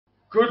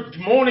Good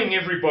morning,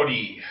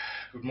 everybody.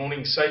 Good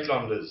morning,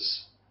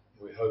 Saitlanders.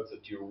 We hope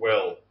that you're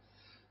well.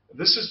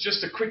 This is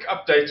just a quick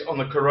update on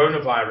the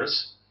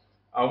coronavirus.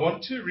 I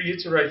want to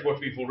reiterate what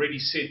we've already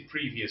said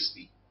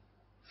previously.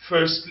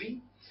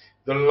 Firstly,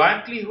 the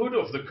likelihood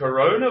of the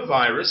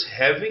coronavirus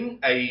having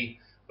a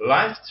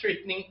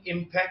life-threatening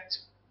impact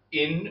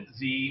in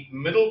the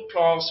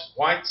middle-class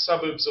white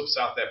suburbs of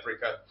South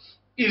Africa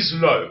is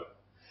low.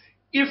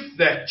 If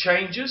that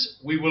changes,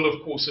 we will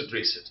of course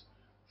address it.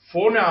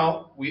 For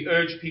now, we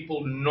urge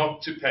people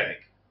not to panic.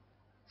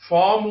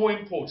 Far more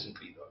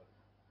importantly,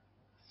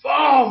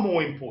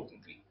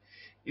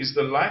 is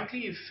the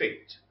likely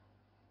effect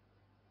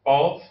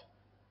of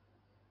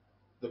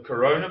the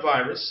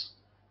coronavirus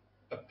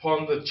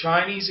upon the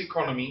Chinese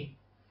economy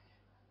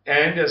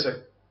and as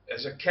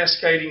a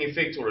cascading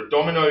effect or a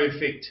domino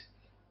effect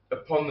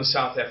upon the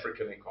South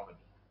African economy.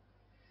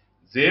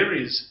 There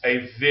is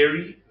a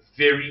very,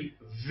 very,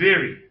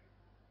 very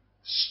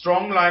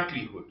strong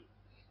likelihood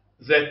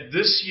that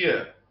this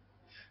year,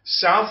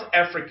 South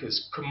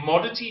Africa's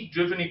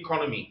commodity-driven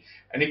economy,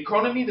 an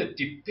economy that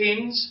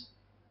depends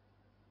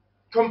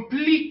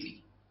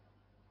completely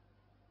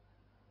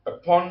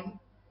upon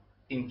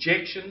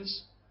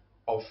injections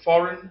of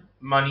foreign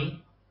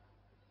money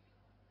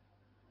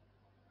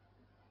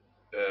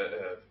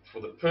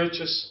for the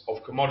purchase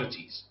of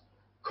commodities,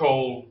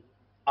 coal,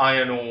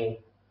 iron ore,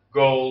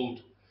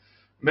 gold,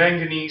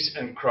 manganese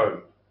and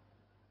chrome,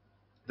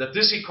 that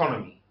this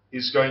economy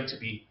is going to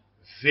be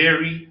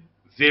very,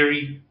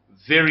 very,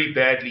 very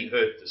badly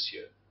hurt this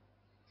year.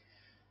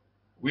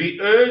 We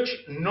urge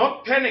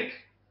not panic.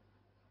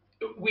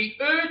 We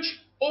urge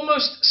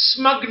almost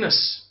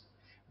smugness.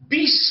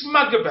 Be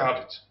smug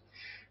about it.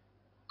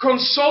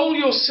 Console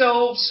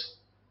yourselves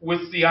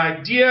with the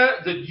idea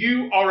that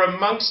you are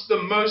amongst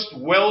the most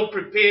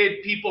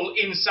well-prepared people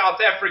in South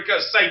Africa,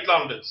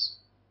 Saitlanders.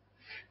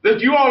 That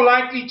you are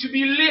likely to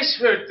be less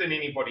hurt than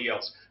anybody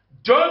else.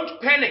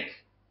 Don't panic,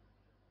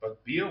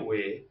 but be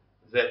aware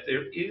that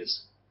there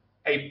is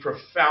a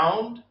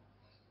profound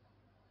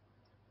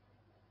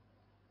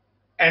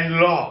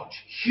and large,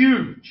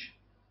 huge,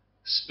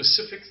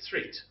 specific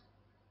threat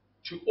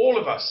to all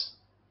of us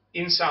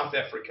in South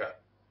Africa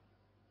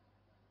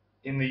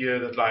in the year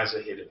that lies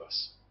ahead of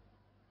us.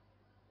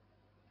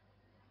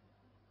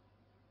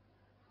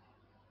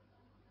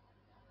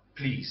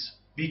 Please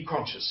be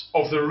conscious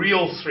of the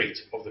real threat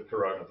of the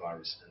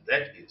coronavirus, and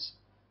that is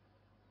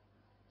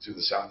to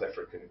the South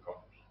African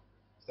economy.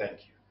 Thank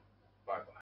you. Bye-bye.